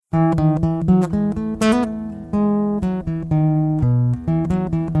Hello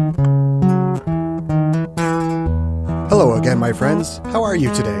again, my friends. How are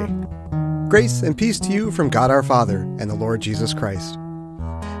you today? Grace and peace to you from God our Father and the Lord Jesus Christ.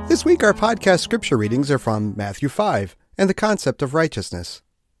 This week our podcast scripture readings are from Matthew 5 and the concept of righteousness.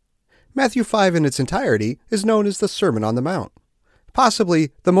 Matthew 5 in its entirety is known as the Sermon on the Mount,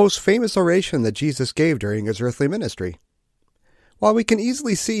 possibly the most famous oration that Jesus gave during his earthly ministry. While we can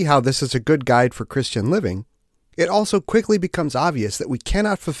easily see how this is a good guide for Christian living, it also quickly becomes obvious that we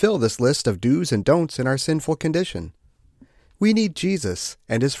cannot fulfill this list of do's and don'ts in our sinful condition. We need Jesus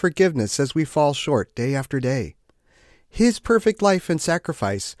and His forgiveness as we fall short day after day. His perfect life and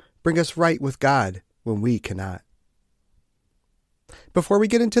sacrifice bring us right with God when we cannot. Before we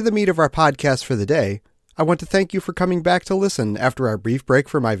get into the meat of our podcast for the day, I want to thank you for coming back to listen after our brief break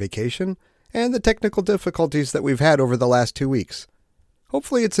for my vacation and the technical difficulties that we've had over the last 2 weeks.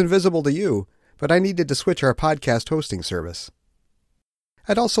 Hopefully it's invisible to you, but I needed to switch our podcast hosting service.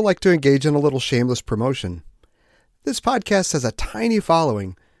 I'd also like to engage in a little shameless promotion. This podcast has a tiny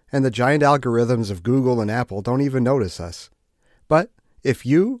following, and the giant algorithms of Google and Apple don't even notice us. But if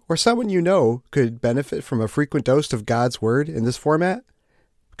you or someone you know could benefit from a frequent dose of God's Word in this format,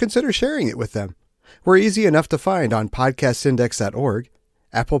 consider sharing it with them. We're easy enough to find on podcastindex.org,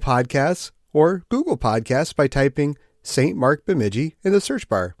 Apple Podcasts, or Google Podcasts by typing St. Mark Bemidji in the search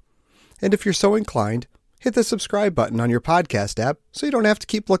bar. And if you're so inclined, hit the subscribe button on your podcast app so you don't have to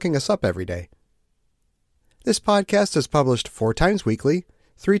keep looking us up every day. This podcast is published 4 times weekly.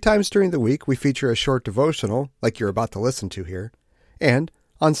 3 times during the week we feature a short devotional, like you're about to listen to here. And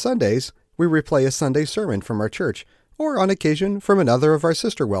on Sundays, we replay a Sunday sermon from our church, or on occasion from another of our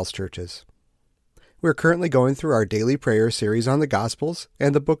sister Wells churches. We're currently going through our daily prayer series on the Gospels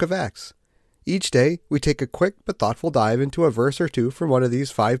and the book of Acts. Each day, we take a quick but thoughtful dive into a verse or two from one of these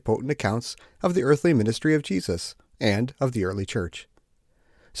 5 potent accounts of the earthly ministry of Jesus and of the early church.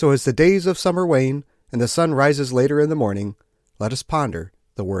 So as the days of summer wane, and the sun rises later in the morning, let us ponder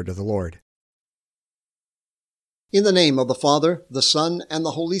the word of the Lord. In the name of the Father, the Son, and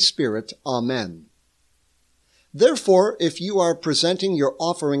the Holy Spirit. Amen. Therefore, if you are presenting your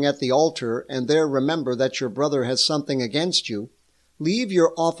offering at the altar, and there remember that your brother has something against you, leave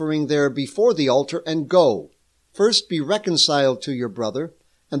your offering there before the altar and go. First be reconciled to your brother,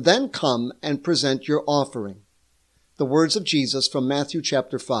 and then come and present your offering. The words of Jesus from Matthew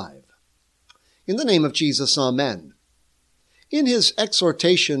chapter 5. In the name of Jesus, Amen. In his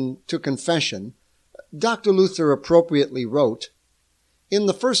exhortation to confession, Dr. Luther appropriately wrote, "In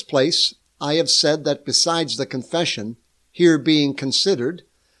the first place, I have said that besides the confession, here being considered,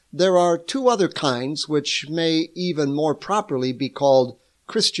 there are 2 other kinds which may even more properly be called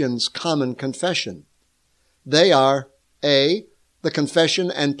Christians' common confession. They are, A, the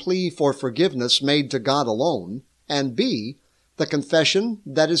confession and plea for forgiveness made to God alone, and B, the confession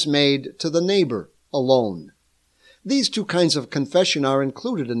that is made to the neighbor alone. These 2 kinds of confession are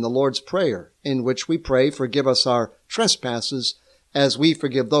included in the Lord's Prayer, in which we pray, forgive us our trespasses, as we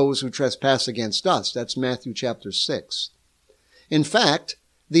forgive those who trespass against us." That's Matthew chapter 6. In fact,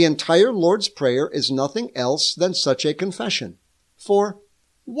 the entire Lord's Prayer is nothing else than such a confession. For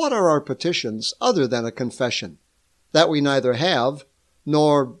what are our petitions other than a confession? That we neither have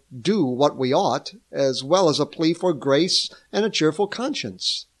nor do what we ought, as well as a plea for grace and a cheerful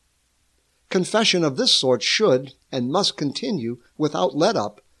conscience. Confession of this sort should and must continue without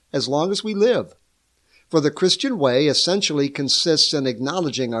let-up as long as we live. For the Christian way essentially consists in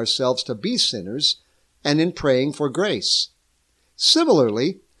acknowledging ourselves to be sinners and in praying for grace.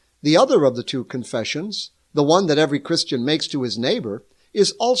 Similarly, the other of the 2 confessions, the one that every Christian makes to his neighbor,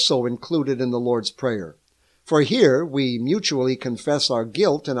 is also included in the Lord's Prayer. For here we mutually confess our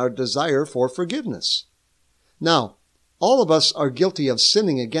guilt and our desire for forgiveness. Now, all of us are guilty of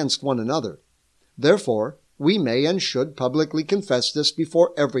sinning against one another. Therefore, we may and should publicly confess this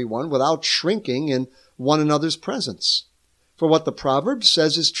before everyone without shrinking in one another's presence. For what the proverb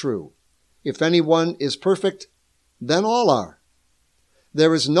says is true. If anyone is perfect, then all are.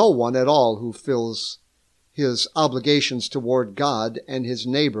 There is no one at all who fills his obligations toward God and his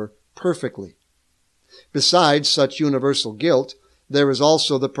neighbor perfectly. Besides such universal guilt, there is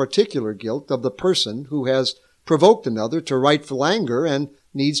also the particular guilt of the person who has provoked another to rightful anger and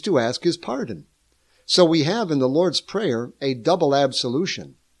needs to ask his pardon. So we have in the Lord's Prayer a double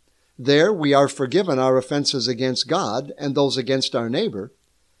absolution. There we are forgiven our offenses against God and those against our neighbor,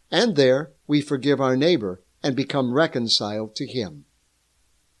 and there we forgive our neighbor and become reconciled to him.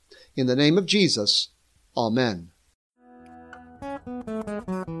 In the name of Jesus, Amen.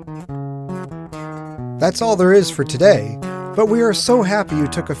 That's all there is for today. But we are so happy you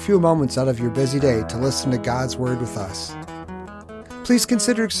took a few moments out of your busy day to listen to God's Word with us. Please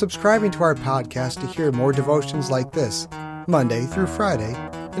consider subscribing to our podcast to hear more devotions like this, Monday through Friday,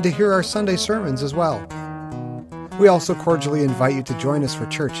 and to hear our Sunday sermons as well. We also cordially invite you to join us for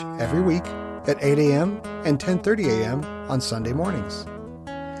church every week at 8 a.m. and 10:30 a.m. on Sunday mornings.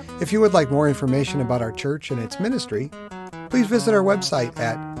 If you would like more information about our church and its ministry, please visit our website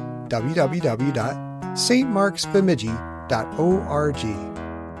at www.stmarksbemidji.org.